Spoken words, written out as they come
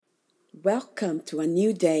Welcome to a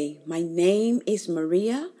new day. My name is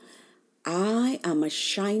Maria. I am a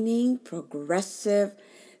shining, progressive,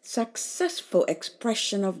 successful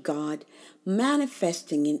expression of God,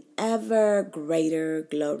 manifesting in ever greater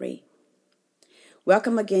glory.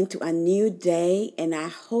 Welcome again to a new day, and I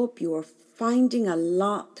hope you are finding a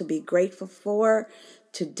lot to be grateful for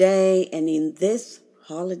today and in this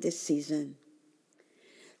holiday season.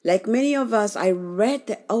 Like many of us, I read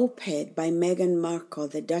the op-ed by Meghan Markle,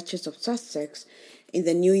 the Duchess of Sussex, in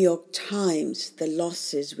the New York Times, The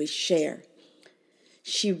Losses We Share.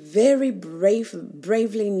 She very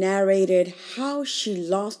bravely narrated how she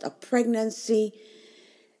lost a pregnancy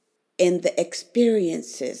and the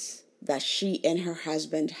experiences that she and her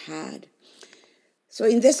husband had. So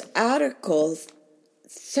in this article,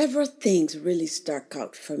 several things really stuck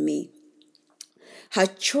out for me. Her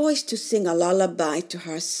choice to sing a lullaby to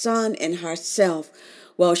her son and herself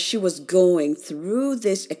while she was going through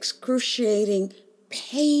this excruciating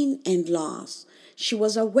pain and loss. She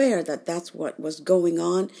was aware that that's what was going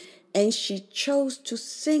on, and she chose to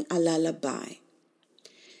sing a lullaby.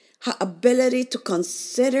 Her ability to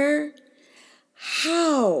consider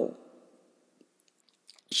how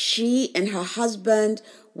she and her husband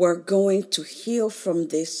were going to heal from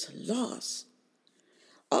this loss.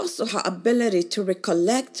 Also, her ability to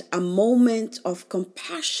recollect a moment of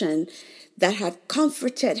compassion that had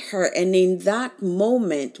comforted her. And in that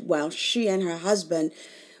moment, while she and her husband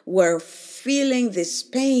were feeling this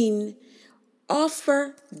pain,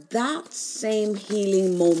 offer that same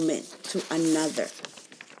healing moment to another.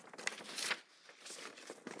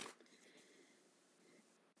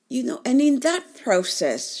 And in that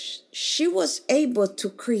process, she was able to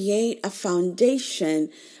create a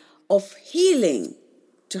foundation of healing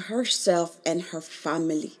to herself and her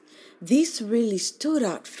family. This really stood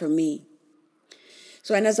out for me.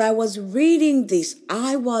 And as I was reading this,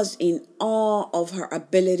 I was in awe of her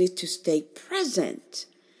ability to stay present.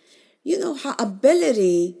 Her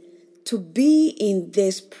ability to be in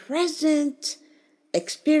this present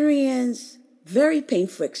experience, very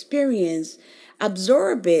painful experience,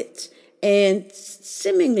 absorb it, and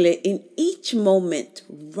seemingly in each moment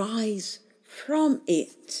rise from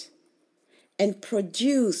it and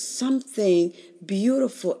produce something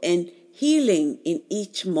beautiful and healing in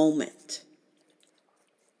each moment.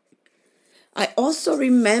 I also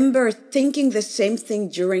remember thinking the same thing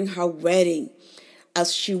during her wedding.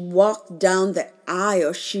 As she walked down the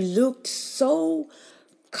aisle, she looked so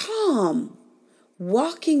calm,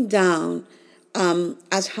 walking down,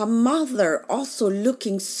 as her mother also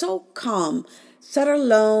looking so calm, sat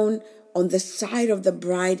alone on the side of the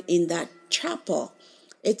bride in that chapel.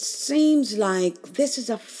 It seems like this is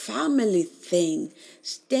a family thing,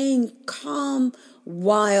 staying calm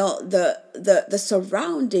while the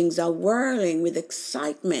surroundings are whirling with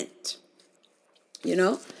excitement.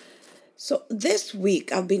 So this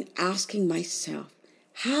week I've been asking myself,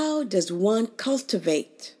 how does one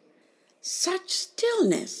cultivate such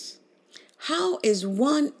stillness? How is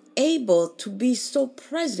one able to be so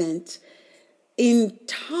present in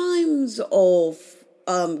times of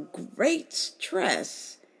great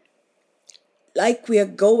stress, like we are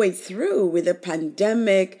going through with the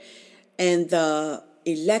pandemic and the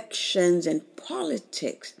elections and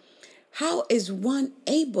politics? How is one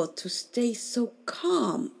able to stay so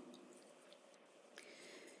calm?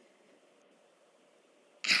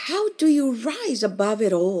 How do you rise above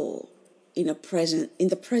it all in the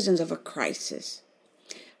presence of a crisis?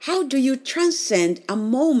 How do you transcend a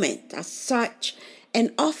moment as such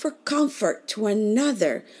and offer comfort to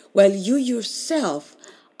another while you yourself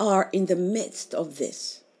are in the midst of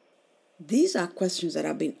this? These are questions that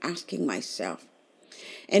I've been asking myself.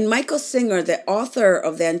 And Michael Singer, the author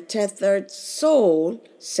of The Untethered Soul,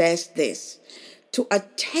 says this: to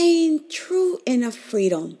attain true inner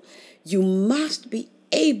freedom, you must be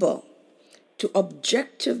able to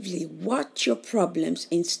objectively watch your problems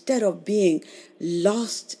instead of being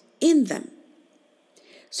lost in them.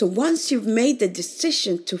 So once you've made the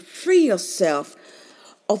decision to free yourself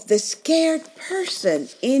of the scared person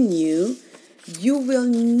in you, you will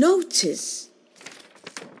notice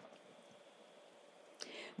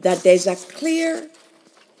that there's a clear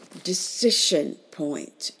decision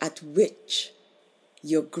point at which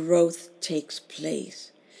your growth takes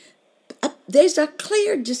place. There's a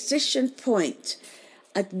clear decision point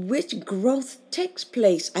at which growth takes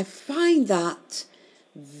place. I find that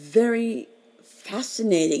very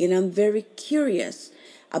fascinating, and I'm very curious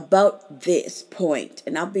about this point.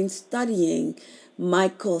 And I've been studying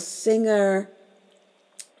Michael Singer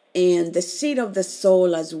and The Seed of the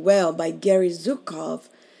Soul as well by Gary Zukov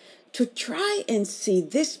to try and see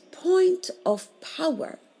this point of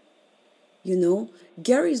power You know,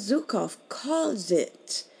 Gary Zukav calls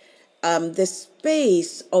it the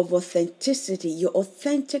space of authenticity, your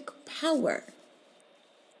authentic power.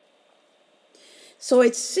 So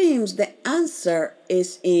it seems the answer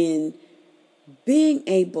is in being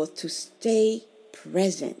able to stay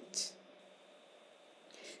present.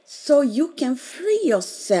 So you can free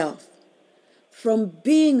yourself from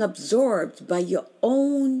being absorbed by your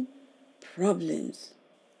own problems.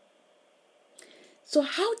 So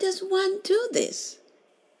how does one do this?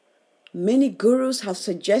 Many gurus have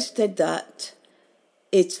suggested that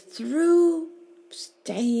it's through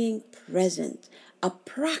staying present, a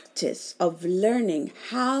practice of learning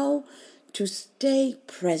how to stay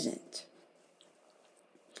present.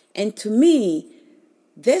 And to me,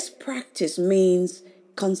 this practice means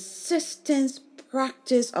consistent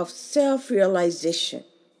practice of self-realization,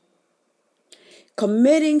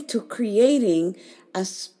 committing to creating a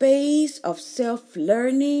space of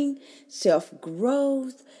self-learning,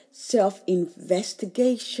 self-growth,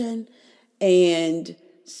 self-investigation, and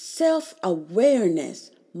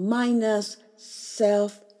self-awareness minus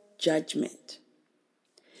self-judgment.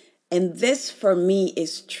 And this for me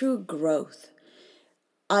is true growth.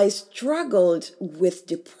 I struggled with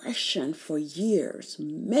depression for years,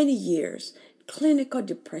 many years, clinical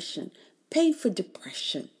depression, painful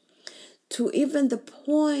depression, to even the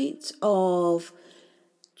point of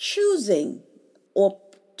choosing or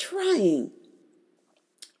trying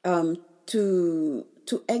to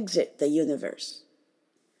exit the universe.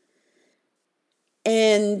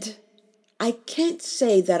 And I can't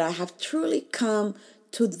say that I have truly come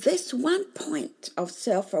to this one point of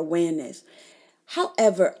self-awareness.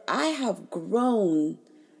 However, I have grown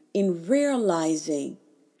in realizing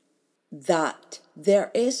that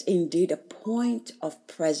there is indeed a point of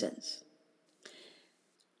presence.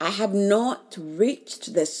 I have not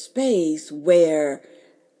reached the space where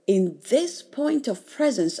in this point of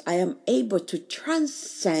presence I am able to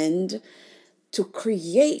transcend, to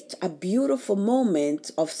create a beautiful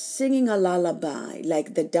moment of singing a lullaby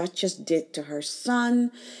like the Duchess did to her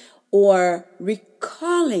son, or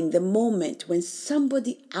recalling the moment when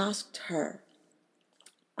somebody asked her,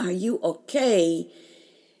 "Are you okay?"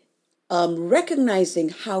 Recognizing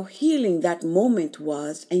how healing that moment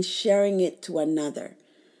was and sharing it to another.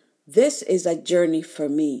 This is a journey for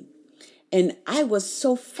me. And I was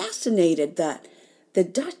so fascinated that the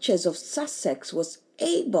Duchess of Sussex was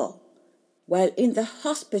able, while in the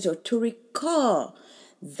hospital, to recall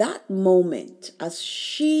that moment as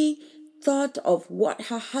she thought of what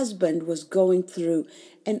her husband was going through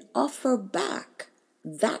and offer back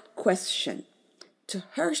that question to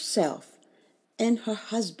herself and her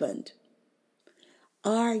husband.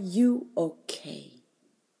 Are you okay?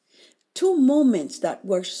 Two moments that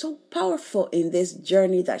were so powerful in this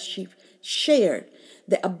journey that she shared,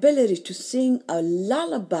 the ability to sing a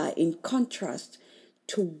lullaby in contrast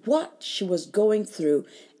to what she was going through,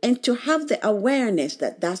 and to have the awareness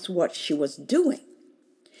that that's what she was doing,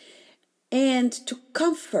 and to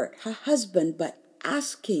comfort her husband by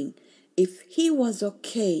asking if he was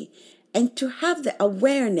okay, and to have the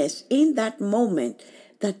awareness in that moment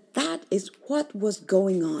that that is what was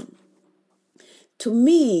going on. To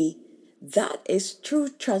me, that is true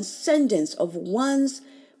transcendence of one's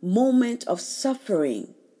moment of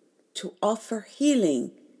suffering to offer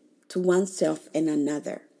healing to oneself and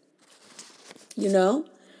another. You know?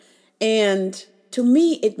 And to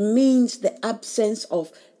me, it means the absence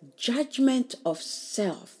of judgment of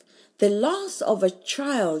self. The loss of a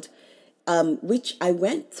child, which I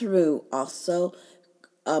went through also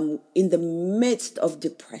in the midst of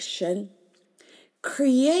depression,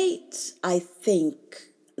 creates, I think,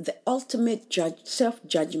 the ultimate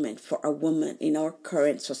self-judgment for a woman in our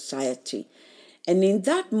current society. And in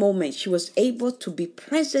that moment, she was able to be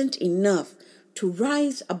present enough to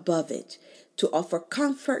rise above it, to offer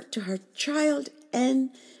comfort to her child and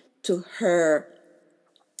to her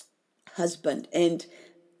husband. And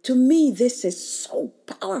to me, this is so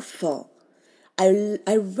powerful.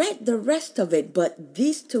 I read the rest of it, but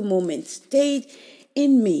these two moments stayed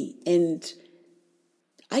in me, and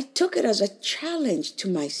I took it as a challenge to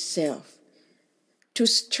myself to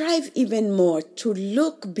strive even more, to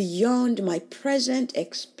look beyond my present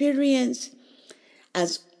experience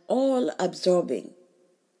as all absorbing,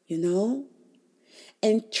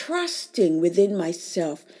 and trusting within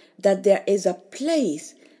myself that there is a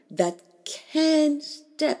place that can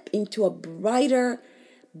step into a brighter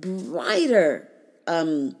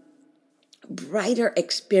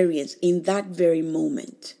experience in that very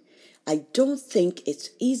moment. I don't think it's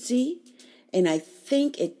easy, and I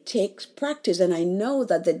think it takes practice. And I know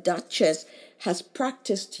that the Duchess has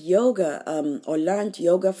practiced yoga or learned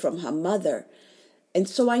yoga from her mother. And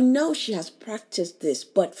so I know she has practiced this.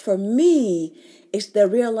 But for me, it's the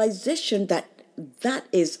realization that that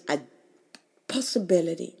is a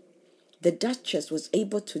possibility. The Duchess was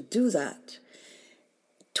able to do that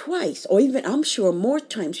twice, or even I'm sure more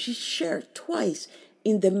times. She shared twice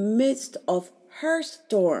in the midst of her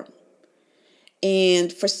storm.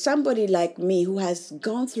 And for somebody like me who has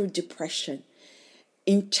gone through depression,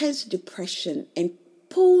 intense depression, and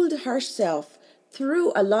pulled herself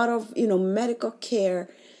through a lot of medical care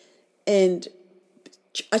and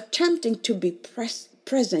attempting to be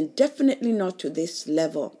present, definitely not to this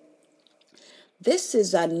level. This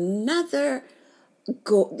is another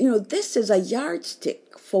this is a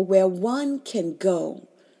yardstick for where one can go.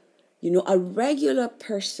 A regular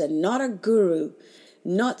person, not a guru,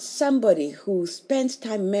 not somebody who spends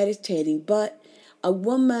time meditating, but a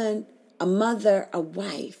woman, a mother, a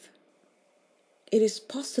wife. It is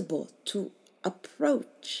possible to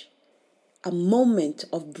approach a moment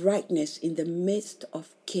of brightness in the midst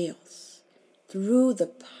of chaos through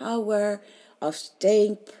the power of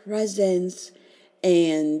staying present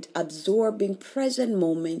and absorbing present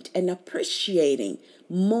moment and appreciating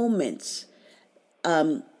moments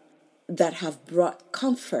that have brought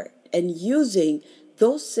comfort, and using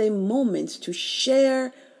those same moments to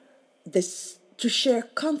share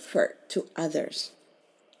comfort to others.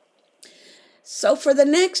 So for the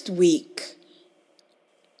next week,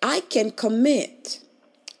 I can commit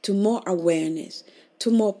to more awareness,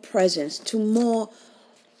 to more presence, to more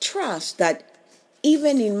trust that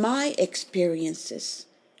even in my experiences,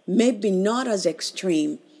 maybe not as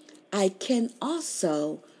extreme, I can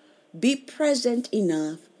also be present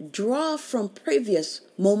enough, draw from previous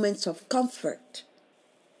moments of comfort,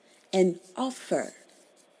 and offer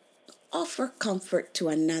comfort to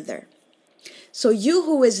another. So you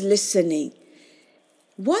who is listening,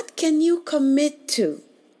 what can you commit to?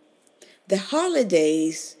 The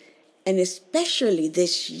holidays, and especially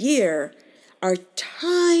this year, are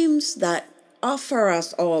times that offer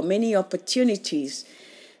us all many opportunities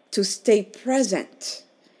to stay present,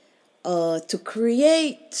 to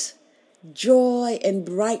create joy and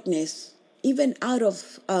brightness, even out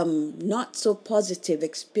of not so positive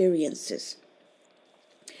experiences,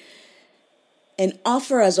 and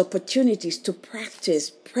offer us opportunities to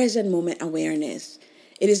practice present moment awareness.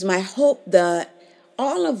 It is my hope that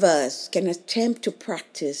all of us can attempt to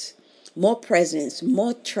practice more presence,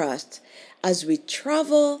 more trust as we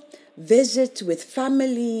travel, visit with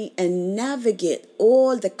family, and navigate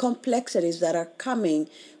all the complexities that are coming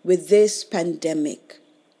with this pandemic.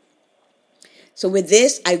 So with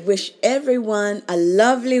this, I wish everyone a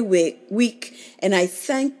lovely week, and I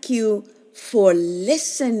thank you for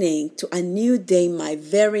listening to A New Day, my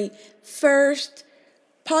very first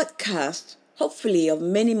podcast, hopefully of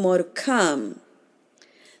many more to come.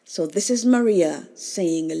 So this is Maria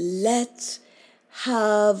saying, let's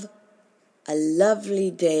have a lovely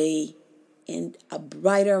day and a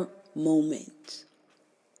brighter moment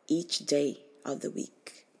each day of the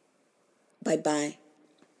week. Bye-bye.